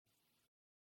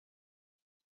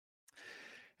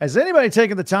Has anybody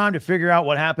taken the time to figure out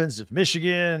what happens if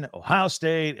Michigan, Ohio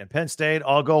State, and Penn State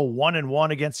all go 1-1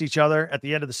 against each other at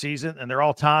the end of the season and they're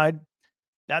all tied?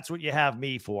 That's what you have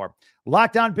me for.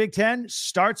 Locked On Big Ten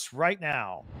starts right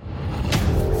now.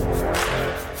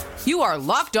 You are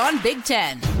Locked On Big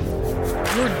Ten,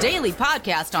 your daily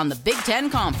podcast on the Big Ten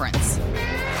Conference.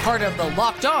 Part of the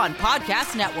Locked On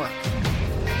Podcast Network.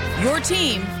 Your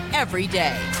team every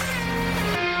day.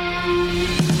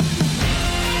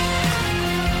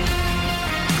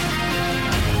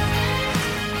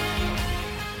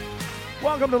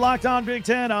 Welcome to Locked On Big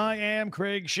Ten. I am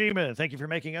Craig Sheeman. Thank you for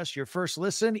making us your first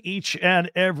listen each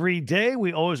and every day.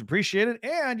 We always appreciate it.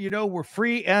 And, we're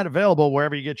free and available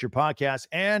wherever you get your podcasts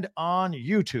and on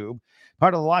YouTube.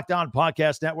 Part of the Locked On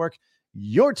Podcast Network,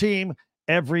 your team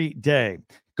every day.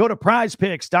 Go to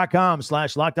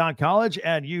prizepicks.com/LockedOnCollege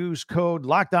and use code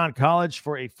LockedOnCollege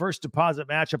for a first deposit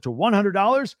match up to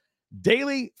 $100.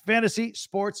 Daily fantasy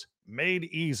sports made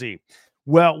easy.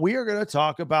 Well, we are going to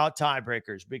talk about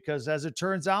tiebreakers because, as it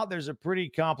turns out, there's a pretty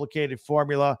complicated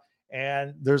formula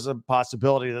and there's a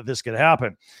possibility that this could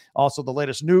happen. Also, the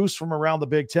latest news from around the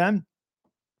Big Ten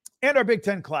and our Big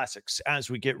Ten classics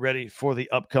as we get ready for the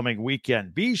upcoming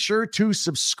weekend. Be sure to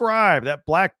subscribe, that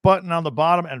black button on the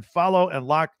bottom, and follow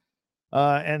Locked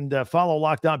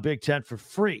On Big Ten for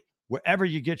free wherever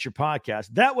you get your podcast.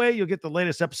 That way, you'll get the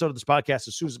latest episode of this podcast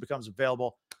as soon as it becomes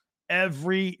available.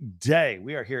 Every day.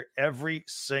 We are here every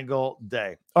single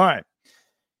day. All right.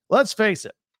 Let's face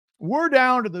it. We're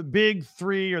down to the big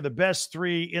three or the best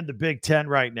three in the Big Ten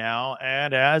right now.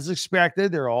 And as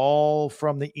expected, they're all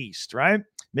from the East, right?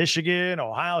 Michigan,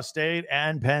 Ohio State,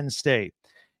 and Penn State.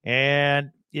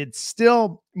 And it's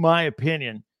still my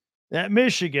opinion that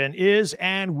Michigan is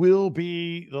and will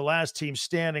be the last team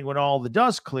standing when all the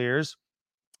dust clears.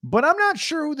 But I'm not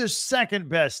sure who the second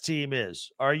best team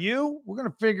is. Are you? We're going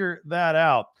to figure that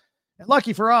out. And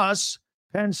lucky for us,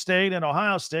 Penn State and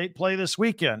Ohio State play this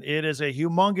weekend. It is a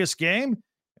humongous game.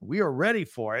 We are ready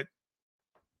for it.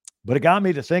 But it got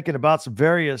me to thinking about some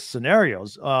various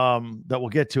scenarios that we'll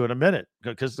get to in a minute.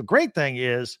 Because the great thing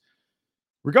is,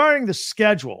 regarding the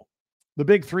schedule, the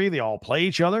big three, they all play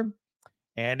each other.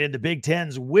 And in the Big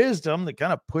Ten's wisdom, they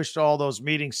kind of pushed all those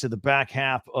meetings to the back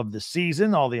half of the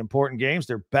season. All the important games,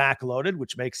 they're backloaded,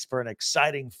 which makes for an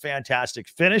exciting, fantastic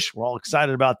finish. We're all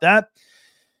excited about that.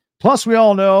 Plus, we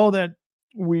all know that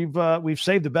we've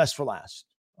saved the best for last.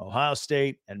 Ohio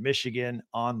State and Michigan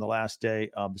on the last day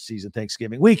of the season,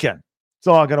 Thanksgiving weekend. It's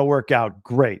all going to work out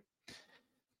great.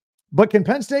 But can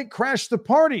Penn State crash the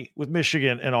party with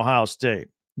Michigan and Ohio State?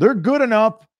 They're good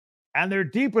enough. And they're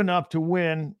deep enough to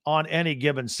win on any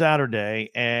given Saturday.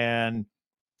 And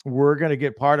we're going to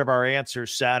get part of our answer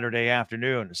Saturday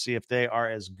afternoon to see if they are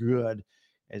as good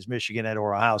as Michigan and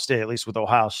or Ohio State, at least with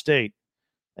Ohio State,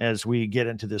 as we get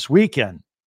into this weekend.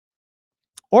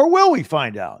 Or will we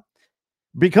find out?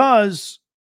 Because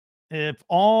if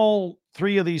all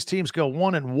three of these teams go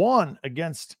 1-1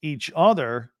 against each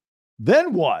other,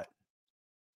 then what?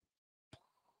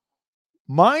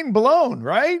 Mind blown,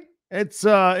 right? It's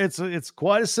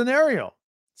quite a scenario.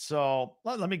 So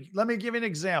let me give you an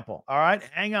example. All right,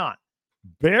 hang on.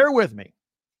 Bear with me.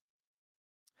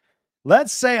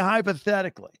 Let's say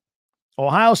hypothetically,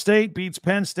 Ohio State beats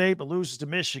Penn State but loses to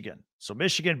Michigan. So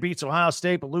Michigan beats Ohio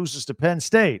State but loses to Penn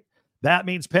State. That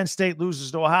means Penn State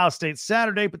loses to Ohio State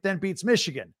Saturday but then beats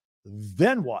Michigan.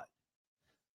 Then what?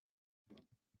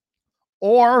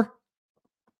 Or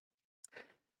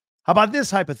how about this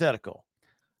hypothetical?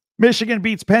 Michigan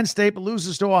beats Penn State but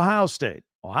loses to Ohio State.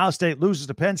 Ohio State loses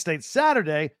to Penn State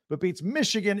Saturday but beats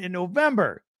Michigan in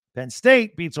November. Penn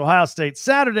State beats Ohio State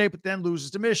Saturday but then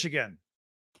loses to Michigan.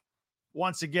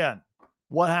 Once again,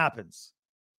 what happens?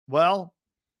 Well,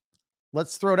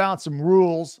 let's throw down some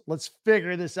rules. Let's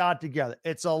figure this out together.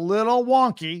 It's a little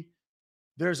wonky.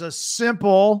 There's a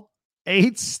simple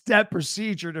 8-step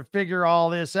procedure to figure all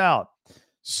this out.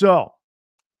 So,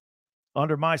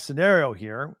 under my scenario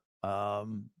here,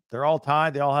 they're all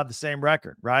tied. They all have the same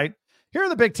record, right? Here are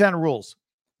the Big Ten rules.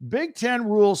 Big Ten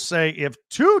rules say if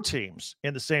two teams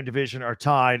in the same division are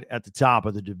tied at the top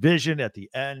of the division at the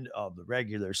end of the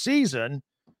regular season,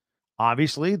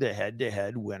 obviously the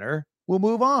head-to-head winner will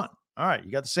move on. All right,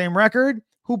 you got the same record.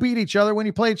 Who beat each other when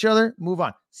you play each other? Move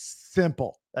on.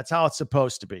 Simple. That's how it's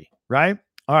supposed to be, right?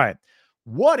 All right.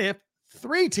 What if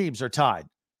three teams are tied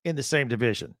in the same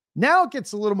division? Now it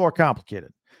gets a little more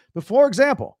complicated. But for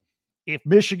example, if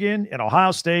Michigan and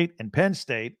Ohio State and Penn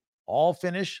State all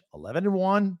finish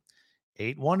 11-1,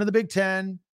 8-1 in the Big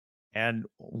Ten, and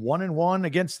 1-1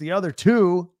 against the other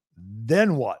two,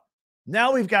 then what?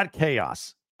 Now we've got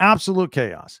chaos, absolute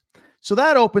chaos. So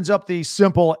that opens up the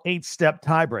simple 8-step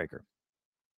tiebreaker.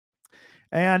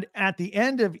 And at the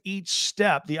end of each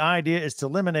step, the idea is to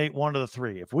eliminate one of the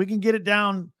three. If we can get it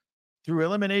down through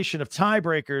elimination of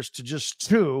tiebreakers to just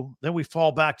 2, then we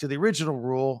fall back to the original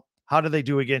rule. How do they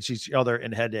do against each other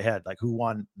in head-to-head? Like, who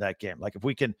won that game? Like, if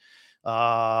we can,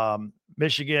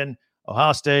 Michigan,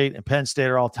 Ohio State, and Penn State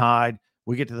are all tied.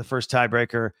 We get to the first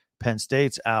tiebreaker. Penn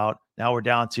State's out. Now we're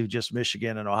down to just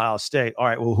Michigan and Ohio State. All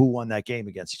right, well, who won that game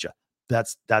against each other?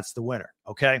 That's the winner,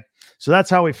 okay? So that's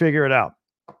how we figure it out.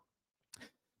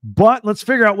 But let's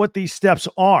figure out what these steps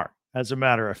are, as a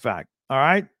matter of fact. All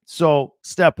right. So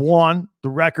step 1, the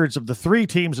records of the 3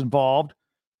 teams involved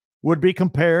would be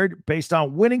compared based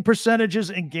on winning percentages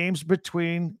in games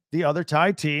between the other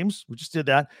tied teams. We just did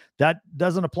that. That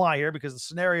doesn't apply here because the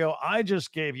scenario I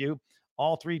just gave you,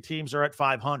 all 3 teams are at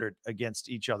 500 against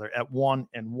each other at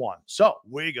 1-1. So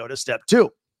we go to step 2.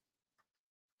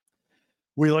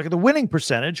 We look at the winning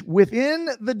percentage within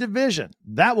the division.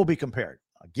 That will be compared.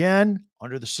 Again,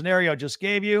 under the scenario I just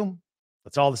gave you,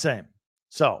 it's all the same.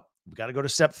 So we've got to go to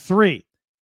step 3.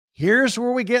 Here's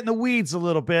where we get in the weeds a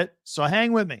little bit. So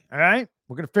hang with me. All right.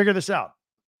 We're going to figure this out.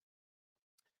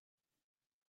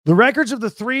 The records of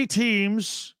the 3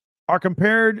 teams are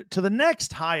compared to the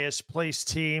next highest placed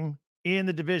team in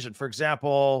the division. For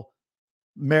example,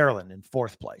 Maryland in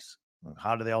 4th place.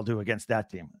 How do they all do against that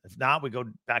team? If not, we go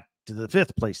back to the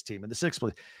 5th place team and the 6th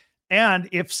place. And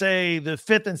if, say, the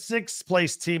 5th and 6th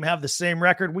place team have the same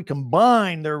record, we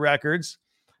combine their records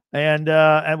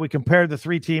and we compare the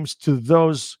 3 teams to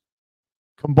those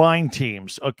combined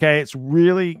teams. Okay, it's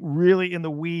really, really in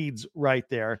the weeds right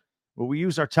there. But we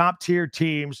use our top tier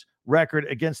teams record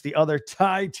against the other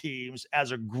tie teams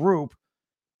as a group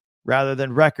rather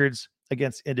than records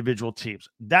against individual teams.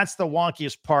 That's the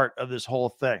wonkiest part of this whole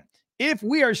thing. If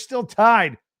we are still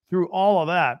tied through all of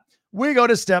that, we go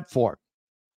to step 4.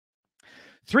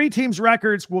 3 teams'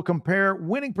 records will compare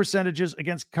winning percentages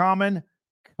against common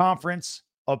conference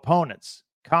opponents.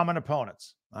 Common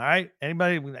opponents. All right.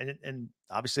 Anybody, and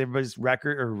obviously everybody's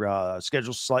record or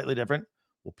schedule is slightly different.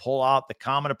 We'll pull out the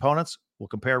common opponents. We'll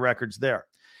compare records there.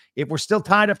 If we're still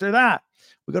tied after that,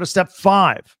 we go to step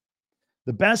 5.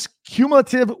 The best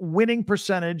cumulative winning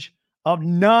percentage of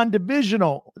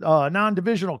non-divisional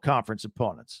conference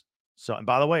opponents. So, and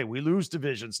by the way, we lose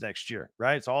divisions next year,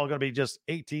 right? It's all going to be just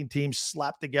 18 teams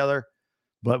slapped together,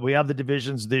 but we have the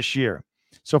divisions this year.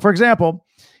 So, for example,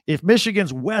 if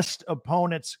Michigan's West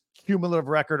opponents' cumulative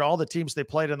record, all the teams they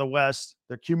played in the West,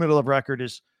 their cumulative record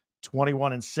is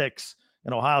 21-6,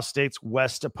 and Ohio State's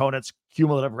West opponents'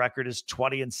 cumulative record is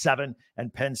 20-7,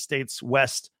 and Penn State's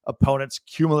West opponents'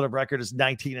 cumulative record is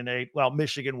 19-8. Well,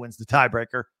 Michigan wins the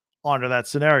tiebreaker under that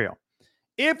scenario.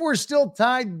 If we're still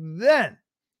tied, then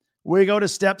we go to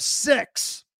step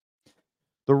 6.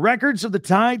 The records of the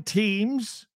tied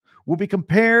teams will be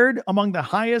compared among the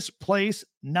highest place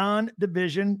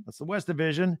non-division, that's the West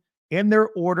Division, in their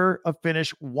order of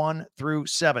finish 1 through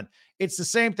 7. It's the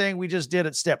same thing we just did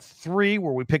at step 3,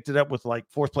 where we picked it up with like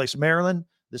 4th place Maryland.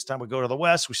 This time we go to the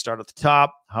West. We start at the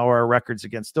top. How are our records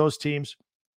against those teams?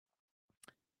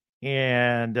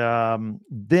 And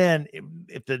then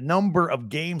if the number of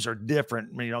games are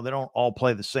different, they don't all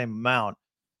play the same amount,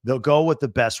 they'll go with the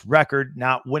best record,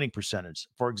 not winning percentage.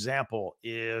 For example,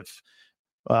 if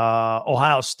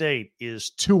Ohio State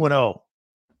is 2-0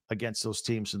 against those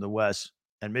teams in the West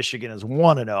and Michigan is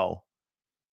 1-0,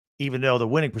 even though the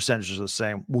winning percentages are the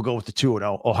same, we'll go with the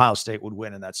 2-0. Ohio State would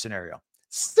win in that scenario.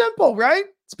 Simple, right?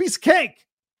 It's a piece of cake.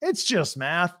 It's just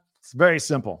math. It's very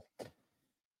simple.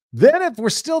 Then if we're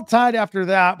still tied after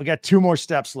that, we got 2 more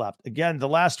steps left. Again, the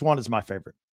last one is my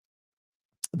favorite.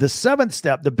 The 7th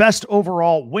step, the best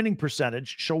overall winning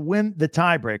percentage shall win the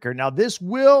tiebreaker. Now, this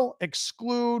will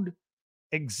exclude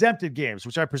exempted games,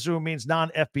 which I presume means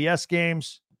non-FBS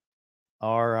games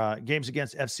or games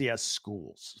against FCS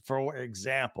schools. For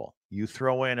example, you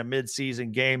throw in a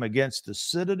midseason game against the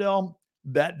Citadel,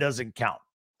 that doesn't count.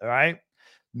 All right.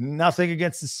 Nothing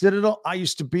against the Citadel. I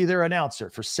used to be their announcer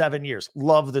for 7 years.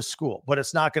 Love the school, but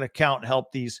it's not going to count and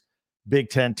help these Big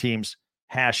Ten teams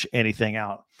hash anything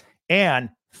out. And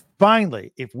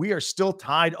finally, if we are still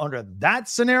tied under that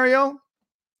scenario,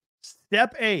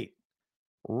 step 8,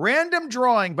 random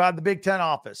drawing by the Big Ten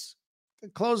office.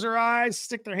 Close their eyes,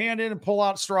 stick their hand in and pull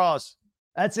out straws.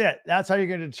 That's it. That's how you're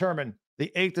going to determine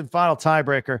the 8th and final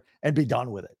tiebreaker and be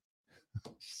done with it.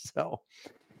 So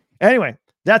anyway,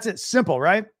 that's it. Simple,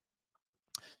 right?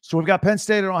 So we've got Penn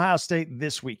State and Ohio State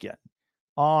this weekend.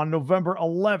 On November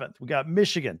 11th, we got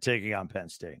Michigan taking on Penn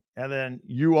State. And then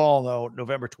you all know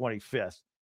November 25th,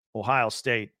 Ohio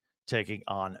State taking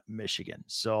on Michigan.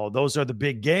 So those are the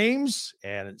big games,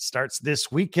 and it starts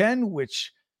this weekend,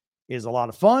 which is a lot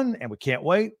of fun, and we can't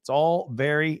wait. It's all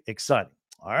very exciting.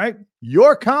 All right.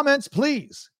 Your comments,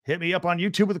 please. Hit me up on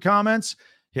YouTube with the comments.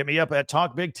 Hit me up at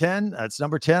Talk Big 10. That's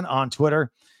number 10 on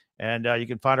Twitter. And you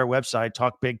can find our website,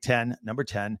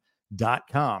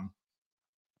 talkbig10.com.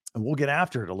 And we'll get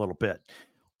after it a little bit.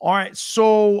 All right.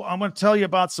 So I'm going to tell you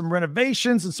about some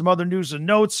renovations and some other news and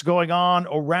notes going on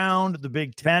around the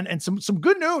Big Ten, and some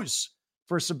good news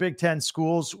for some Big Ten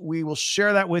schools. We will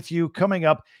share that with you coming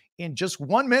up in just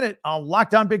 1 minute on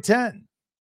Locked On Big Ten.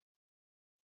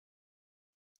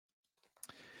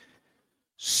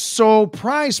 So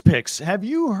Prize Picks, have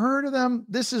you heard of them?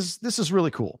 This is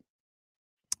really cool.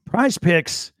 Prize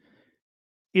Picks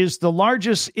is the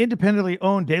largest independently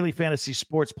owned daily fantasy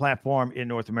sports platform in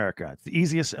North America. It's the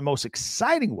easiest and most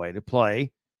exciting way to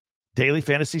play daily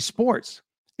fantasy sports.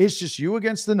 It's just you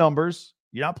against the numbers.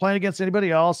 You're not playing against anybody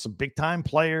else, some big-time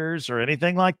players or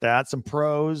anything like that, some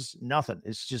pros, nothing.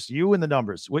 It's just you and the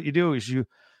numbers. What you do is you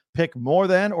pick more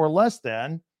than or less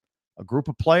than a group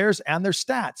of players and their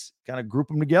stats, kind of group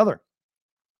them together.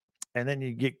 And then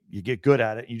you get good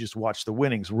at it. You just watch the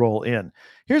winnings roll in.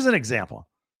 Here's an example.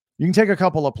 You can take a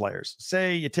couple of players.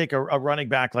 Say you take a running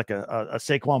back like a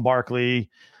Saquon Barkley,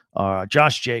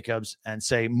 Josh Jacobs, and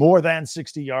say more than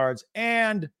 60 yards,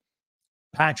 and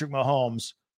Patrick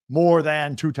Mahomes more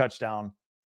than 2 touchdown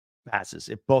passes.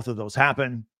 If both of those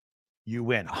happen, you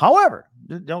win. However,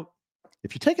 if you're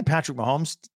taking Patrick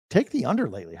Mahomes, take the under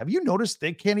lately. Have you noticed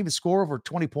they can't even score over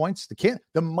 20 points?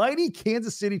 The mighty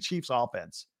Kansas City Chiefs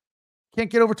offense can't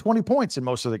get over 20 points in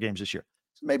most of the games this year.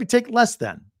 So maybe take less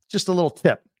than. Just a little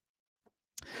tip.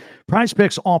 Prize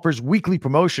Picks offers weekly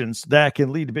promotions that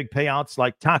can lead to big payouts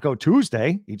like Taco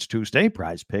Tuesday. Each Tuesday,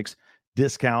 Prize Picks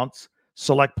discounts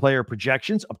select player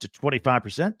projections up to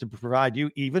 25% to provide you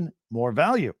even more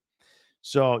value.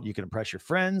 So you can impress your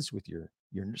friends with your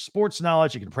sports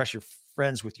knowledge. You can impress your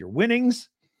friends with your winnings.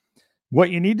 What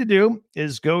you need to do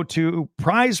is go to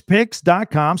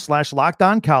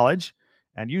prizepicks.com/lockedoncollege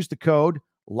and use the code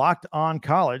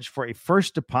LOCKEDONCollege for a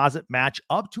first deposit match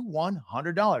up to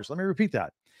 $100. Let me repeat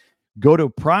that. Go to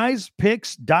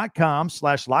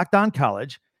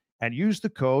prizepicks.com/lockedoncollege and use the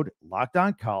code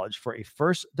LOCKEDONCollege for a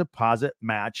first deposit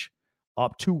match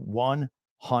up to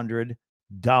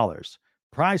 $100.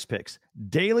 Prize Picks,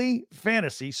 daily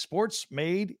fantasy sports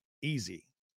made easy.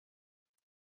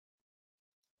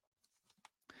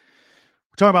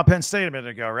 We're talking about Penn State a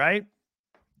minute ago, right?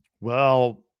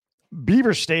 Well,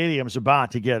 Beaver Stadium is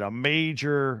about to get a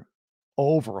major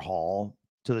overhaul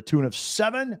to the tune of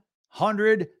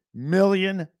 $700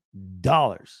 million.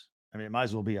 I mean, it might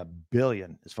as well be $1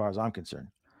 billion as far as I'm concerned.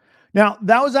 Now,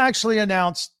 that was actually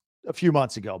announced a few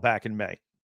months ago, back in May.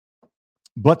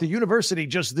 But the university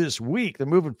just this week, they're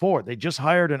moving forward. They just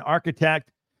hired an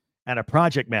architect and a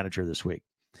project manager this week.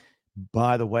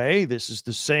 By the way, this is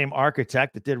the same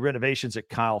architect that did renovations at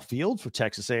Kyle Field for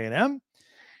Texas A&M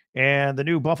and the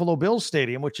new Buffalo Bills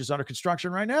Stadium, which is under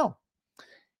construction right now.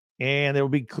 And it will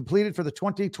be completed for the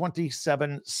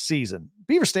 2027 season.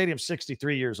 Beaver Stadium's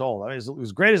 63 years old. I mean,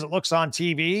 as great as it looks on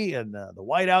TV and the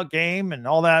whiteout game and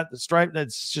all that, the stripe,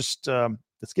 it's just,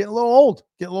 it's getting a little old,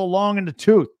 getting a little long in the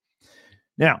tooth.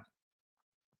 Now,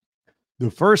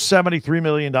 the first $73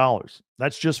 million,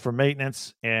 that's just for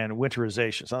maintenance and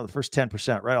winterization. So the first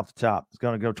 10% right off the top is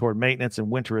going to go toward maintenance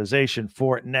and winterization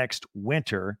for next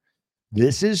winter.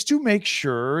 This is to make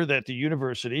sure that the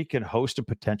university can host a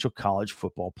potential college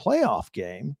football playoff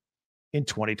game in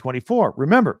 2024.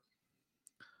 Remember,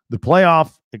 the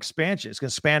playoff expansion is going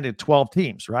to span to 12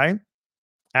 teams, right?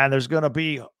 And there's going to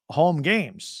be home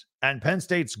games, and Penn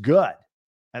State's good,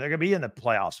 and they're going to be in the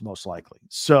playoffs most likely.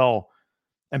 So,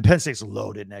 and Penn State's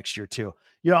loaded next year too.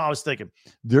 You know, I was thinking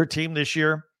their team this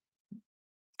year,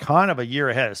 kind of a year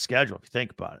ahead of schedule, if you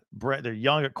think about it. They're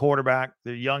young at quarterback.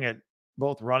 They're young at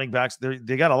both running backs.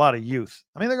 They got a lot of youth.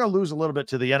 I mean, they're going to lose a little bit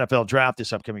to the NFL draft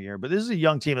this upcoming year, but this is a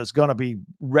young team that's going to be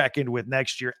reckoned with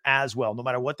next year as well, no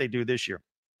matter what they do this year.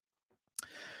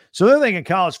 So they're thinking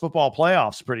college football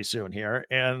playoffs pretty soon here,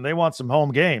 and they want some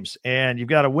home games, and you've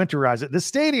got to winterize it. The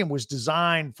stadium was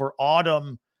designed for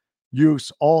autumn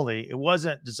use only. It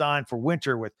wasn't designed for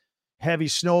winter with heavy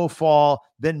snowfall,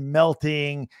 then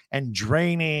melting and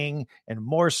draining and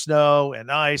more snow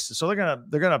and ice. So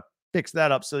they're gonna fix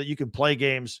that up so that you can play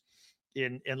games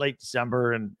in late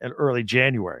December and early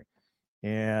January.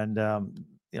 And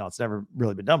it's never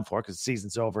really been done before because the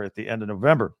season's over at the end of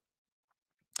November.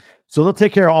 So they'll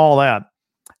take care of all that.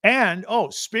 And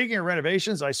speaking of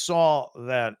renovations, I saw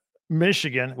that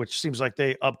Michigan, which seems like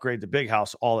they upgrade the big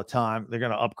house all the time. They're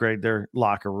going to upgrade their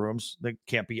locker rooms. They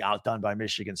can't be outdone by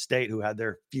Michigan State, who had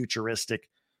their futuristic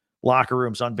locker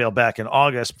rooms unveiled back in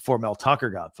August before Mel Tucker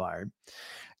got fired.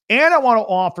 And I want to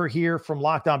offer here from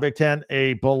Locked On Big Ten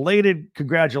a belated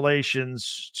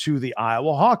congratulations to the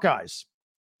Iowa Hawkeyes.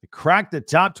 They cracked the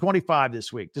top 25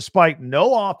 this week, despite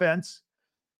no offense,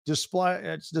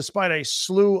 despite a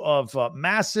slew of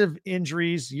massive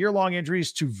injuries, year-long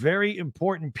injuries to very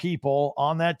important people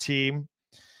on that team.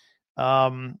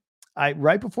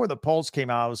 Right before the polls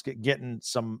came out, I was getting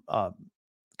some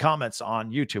comments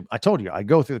on YouTube. I told you I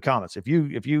go through the comments. If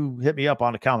you hit me up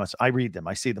on the comments, I read them.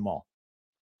 I see them all,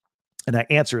 and I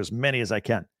answer as many as I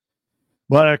can.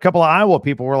 But a couple of Iowa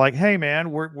people were like, "Hey,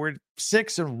 man, we're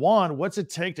 6-1. What's it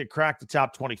take to crack the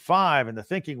top 25?" And the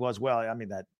thinking was, well, I mean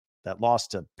that loss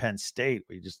to Penn State,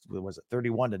 was it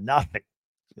 31-0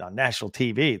 on national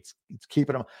TV? It's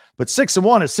keeping them, but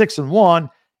 6-1 is 6-1,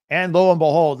 and lo and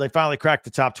behold, they finally cracked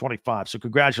the top 25. So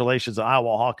congratulations, the Iowa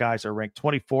Hawkeyes are ranked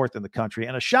 24th in the country,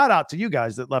 and a shout out to you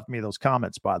guys that left me those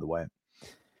comments, by the way.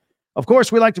 Of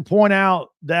course, we like to point out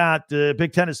that the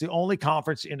Big Ten is the only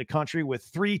conference in the country with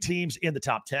 3 teams in the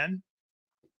top 10.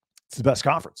 It's the best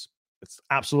conference. It's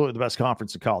absolutely the best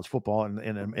conference in college football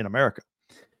in America.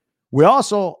 We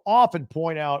also often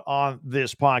point out on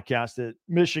this podcast that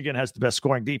Michigan has the best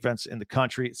scoring defense in the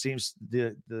country. It seems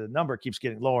the number keeps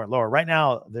getting lower and lower. Right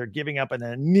now, they're giving up an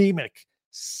anemic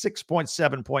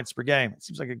 6.7 points per game. It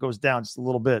seems like it goes down just a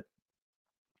little bit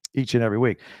each and every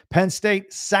week. Penn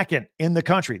State, second in the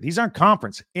country. These aren't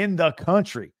conference, in the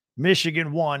country.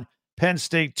 Michigan 1, Penn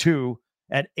State 2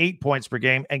 at 8 points per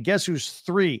game. And guess who's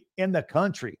 3 in the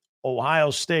country?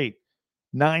 Ohio State,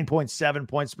 9.7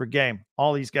 points per game.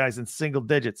 All these guys in single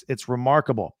digits. It's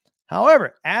remarkable.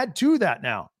 However, add to that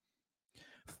now,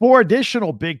 4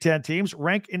 additional Big Ten teams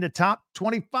rank in the top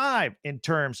 25 in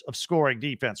terms of scoring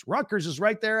defense. Rutgers is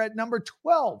right there at number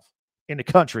 12 in the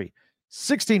country,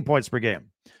 16 points per game.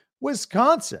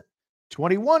 Wisconsin,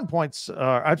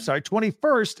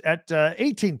 21st at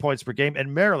 18 points per game.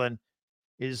 And Maryland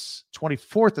is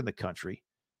 24th in the country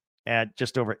at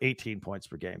just over 18 points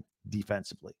per game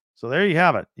defensively. So there you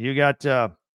have it. You got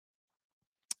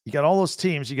all those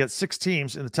teams. You got 6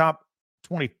 teams in the top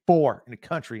 24 in the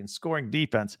country in scoring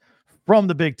defense from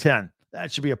the Big Ten.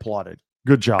 That should be applauded.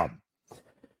 Good job.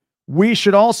 We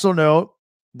should also note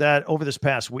that over this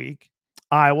past week,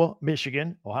 Iowa,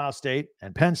 Michigan, Ohio State,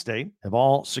 and Penn State have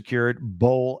all secured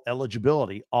bowl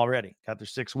eligibility already. Got their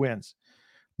 6 wins.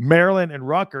 Maryland and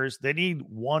Rutgers, they need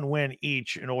 1 win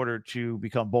each in order to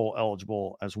become bowl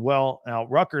eligible as well. Now,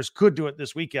 Rutgers could do it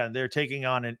this weekend. They're taking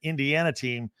on an Indiana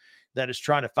team that is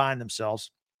trying to find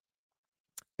themselves.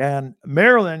 And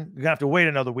Maryland, you're going to have to wait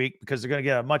another week because they're going to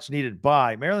get a much-needed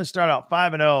bye. Maryland started out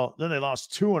 5-0, then they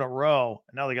lost 2 in a row,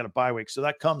 and now they got a bye week. So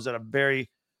that comes at a very,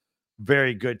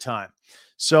 very good time.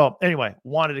 So anyway,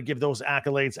 wanted to give those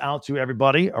accolades out to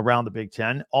everybody around the Big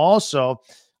Ten. Also,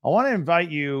 I want to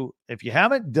invite you, if you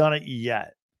haven't done it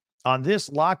yet, on this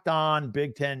Locked On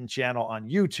Big Ten channel on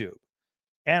YouTube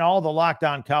and all the Locked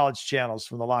On College channels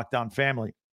from the Locked On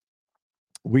family.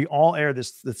 We all air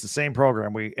this. It's the same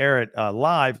program. We air it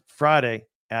live Friday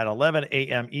at 11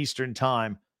 a.m. Eastern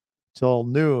time till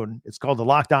noon. It's called the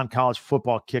Locked On College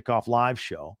Football Kickoff Live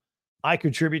Show. I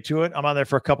contribute to it. I'm on there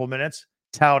for a couple minutes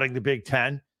touting the Big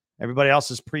Ten. Everybody else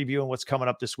is previewing what's coming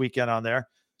up this weekend on there.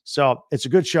 So it's a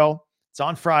good show. It's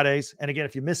on Fridays. And again,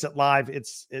 if you miss it live,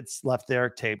 it's left there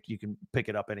taped. You can pick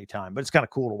it up anytime, but it's kind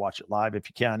of cool to watch it live if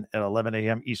you can at 11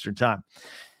 a.m. Eastern time.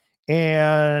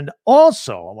 And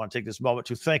also, I want to take this moment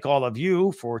to thank all of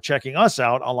you for checking us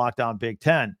out on Locked On Big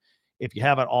Ten. If you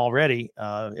haven't already,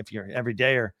 if you're an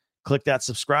everydayer, click that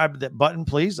subscribe button,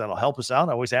 please. That'll help us out.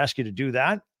 I always ask you to do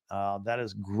that. That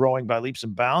is growing by leaps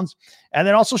and bounds. And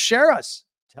then also share us.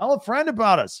 Tell a friend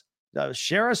about us.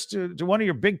 Share us to one of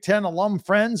your Big Ten alum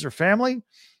friends or family.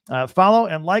 Follow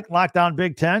and like Locked On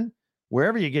Big Ten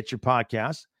wherever you get your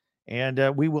podcasts.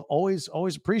 And we will always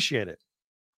appreciate it.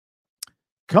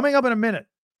 Coming up in a minute,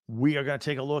 we are going to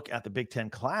take a look at the Big Ten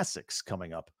Classics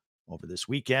coming up over this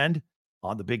weekend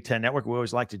on the Big Ten Network. We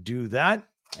always like to do that.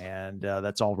 And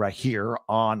that's all right here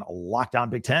on Locked On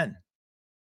Big Ten.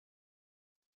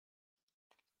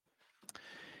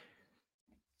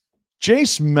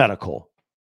 Jace Medical,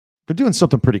 they're doing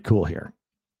something pretty cool here.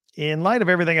 In light of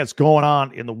everything that's going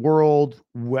on in the world,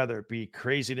 whether it be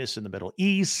craziness in the Middle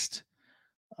East,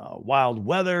 wild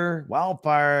weather,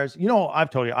 wildfires. You know,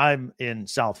 I've told you, I'm in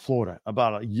South Florida.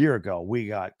 About a year ago, we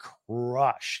got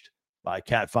crushed by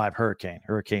Cat 5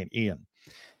 Hurricane Ian.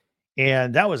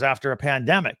 And that was after a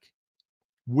pandemic.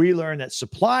 We learned that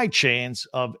supply chains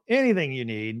of anything you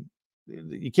need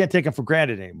you can't take them for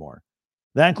granted anymore.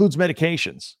 That includes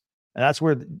medications. And that's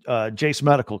where Jace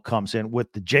Medical comes in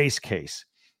with the Jace case.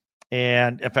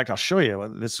 And in fact, I'll show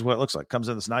you. This is what it looks like. Comes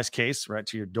in this nice case right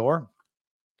to your door.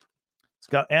 It's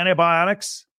got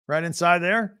antibiotics right inside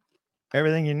there.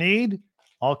 Everything you need,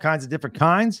 all kinds of different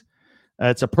kinds.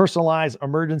 It's a personalized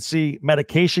emergency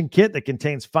medication kit that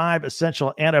contains 5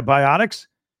 essential antibiotics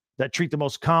that treat the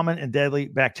most common and deadly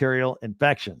bacterial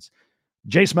infections.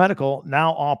 Jace Medical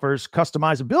now offers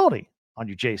customizability on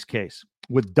your Jace case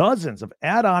with dozens of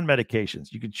add-on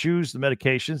medications. You can choose the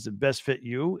medications that best fit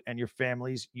you and your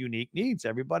family's unique needs.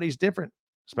 Everybody's different,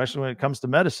 especially when it comes to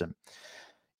medicine.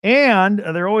 And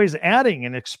they're always adding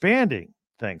and expanding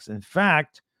things. In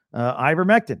fact,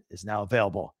 ivermectin is now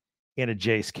available in a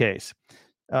Jace case.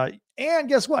 And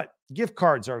guess what? Gift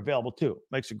cards are available too.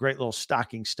 Makes a great little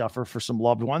stocking stuffer for some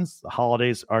loved ones. The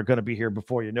holidays are going to be here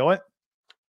before you know it.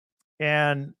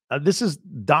 And this is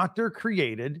doctor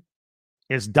created.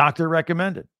 It's doctor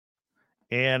recommended.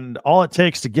 And all it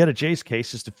takes to get a Jace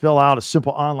case is to fill out a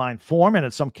simple online form. And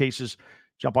in some cases,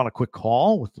 jump on a quick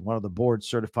call with one of the board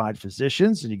certified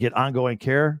physicians, and you get ongoing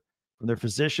care from their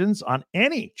physicians on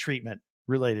any treatment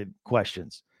related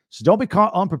questions. So don't be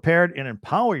caught unprepared and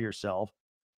empower yourself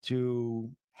to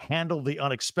handle the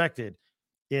unexpected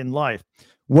in life.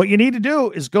 What you need to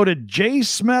do is go to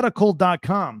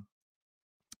jacemedical.com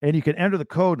and you can enter the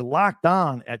code locked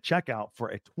on at checkout for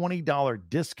a $20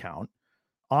 discount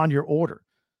on your order.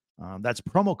 That's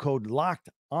promo code locked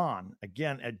on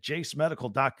again at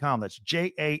jacemedical.com. That's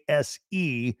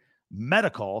JASE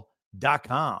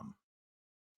medical.com.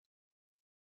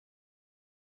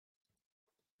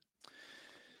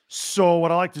 So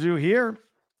what I like to do here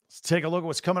is take a look at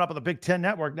what's coming up on the Big Ten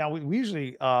Network. Now, we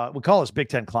usually we call this Big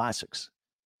Ten Classics.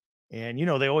 And, you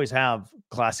know, they always have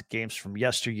classic games from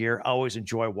yesteryear. I always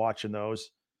enjoy watching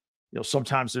those. You know,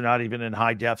 sometimes they're not even in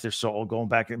high def. They're so old going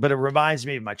back. But it reminds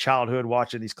me of my childhood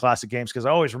watching these classic games because I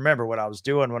always remember what I was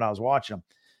doing when I was watching them.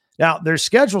 Now, their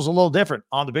schedule's a little different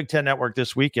on the Big Ten Network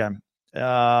this weekend.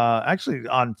 Actually,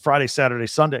 on Friday, Saturday,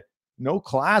 Sunday, no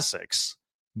classics.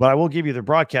 But I will give you the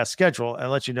broadcast schedule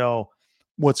and let you know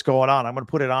what's going on. I'm going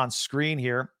to put it on screen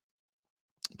here.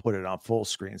 Put it on full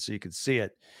screen so you can see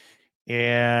it.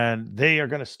 And they are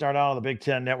going to start out on the Big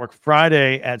Ten Network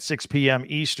Friday at 6 p.m.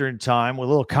 Eastern time with a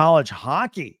little college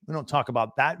hockey. We don't talk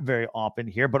about that very often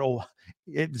here, but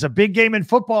it's a big game in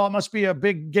football. It must be a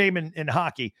big game in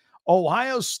hockey.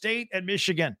 Ohio State and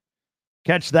Michigan.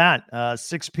 Catch that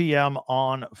 6 p.m.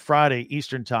 on Friday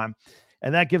Eastern time.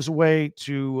 And that gives way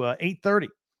to 8:30.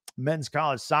 Men's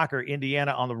college soccer,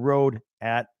 Indiana on the road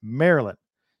at Maryland.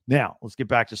 Now, let's get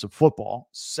back to some football.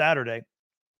 Saturday,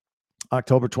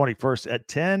 October 21st at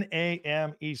 10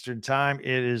 a.m. Eastern time. It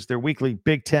is their weekly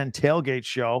Big Ten tailgate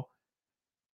show.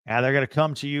 And they're going to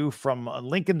come to you from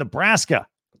Lincoln, Nebraska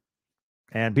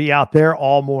and be out there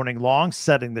all morning long,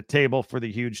 setting the table for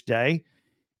the huge day.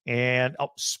 And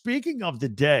speaking of the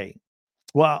day,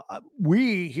 well,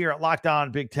 we here at Locked On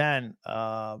Big Ten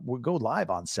will go live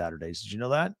on Saturdays. Did you know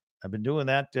that? I've been doing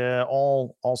that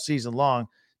all season long.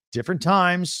 Different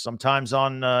times, sometimes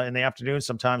on in the afternoon,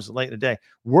 sometimes late in the day.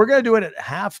 We're going to do it at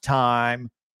halftime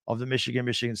of the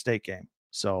Michigan State game.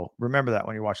 So remember that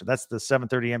when you're watching. That's the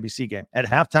 7:30 NBC game. At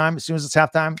halftime, as soon as it's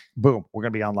halftime, boom, we're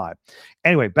going to be on live.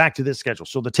 Anyway, back to this schedule.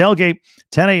 So the tailgate,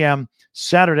 10 a.m.,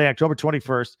 Saturday, October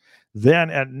 21st. Then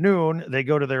at noon, they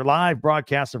go to their live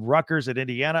broadcast of Rutgers at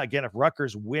Indiana. Again, if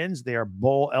Rutgers wins, they are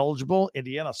bowl eligible.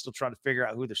 Indiana's still trying to figure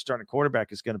out who their starting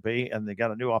quarterback is going to be, and they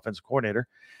got a new offensive coordinator.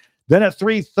 Then at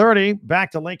 3:30,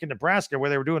 back to Lincoln, Nebraska, where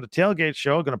they were doing the tailgate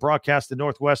show, going to broadcast the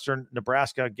Northwestern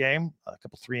Nebraska game, a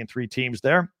couple 3-3 teams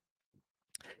there.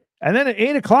 And then at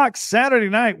 8 o'clock Saturday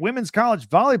night, women's college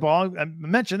volleyball. I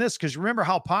mention this because remember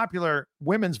how popular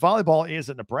women's volleyball is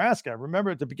in Nebraska.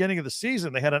 Remember at the beginning of the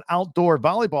season, they had an outdoor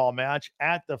volleyball match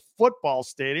at the football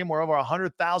stadium where over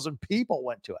 100,000 people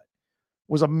went to it.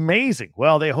 It was amazing.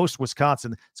 Well, they host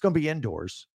Wisconsin. It's going to be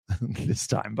indoors this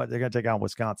time, but they're going to take on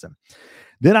Wisconsin.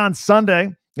 Then on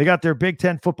Sunday, they got their Big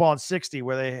Ten football in 60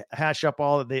 where they hash up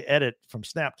all that they edit from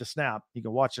snap to snap. You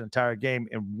can watch an entire game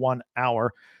in 1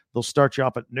 hour. They'll start you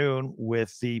up at noon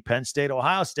with the Penn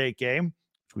State-Ohio State game,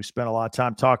 which we spent a lot of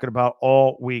time talking about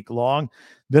all week long.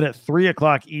 Then at 3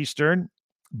 o'clock Eastern,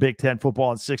 Big Ten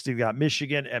football in 60, we got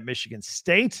Michigan at Michigan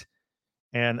State.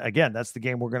 And again, that's the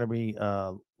game we're going to be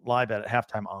live at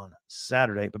halftime on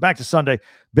Saturday. But back to Sunday,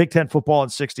 Big Ten football in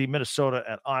 60, Minnesota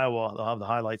at Iowa. They'll have the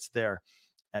highlights there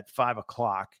at 5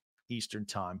 o'clock Eastern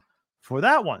time for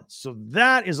that one. So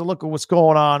that is a look at what's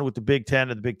going on with the Big Ten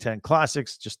and the Big Ten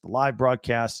Classics, just the live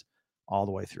broadcasts all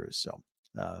the way through. So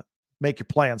make your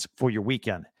plans for your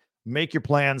weekend. Make your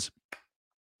plans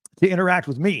to interact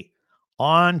with me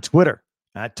on Twitter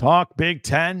at Talk Big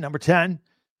 10, number 10.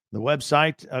 The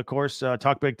website, of course,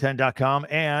 talkbig10.com,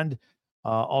 and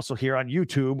also here on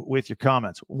YouTube with your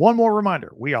comments. One more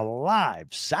reminder, we are live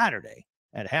Saturday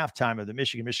at halftime of the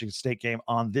Michigan State game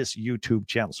on this YouTube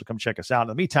channel. So come check us out. In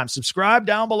the meantime, subscribe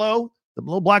down below, the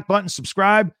little black button,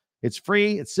 subscribe. It's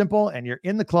free, it's simple, and you're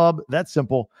in the club. That's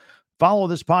simple. Follow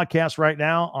this podcast right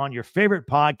now on your favorite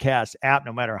podcast app,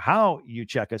 no matter how you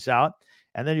check us out.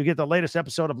 And then you get the latest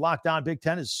episode of Locked On Big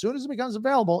Ten as soon as it becomes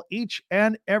available each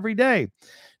and every day.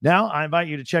 Now, I invite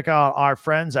you to check out our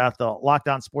friends at the Locked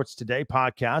On Sports Today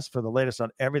podcast for the latest on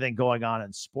everything going on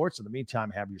in sports. In the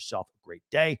meantime, have yourself a great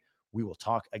day. We will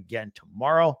talk again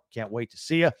tomorrow. Can't wait to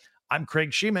see you. I'm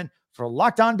Craig Sheeman for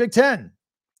Locked On Big Ten.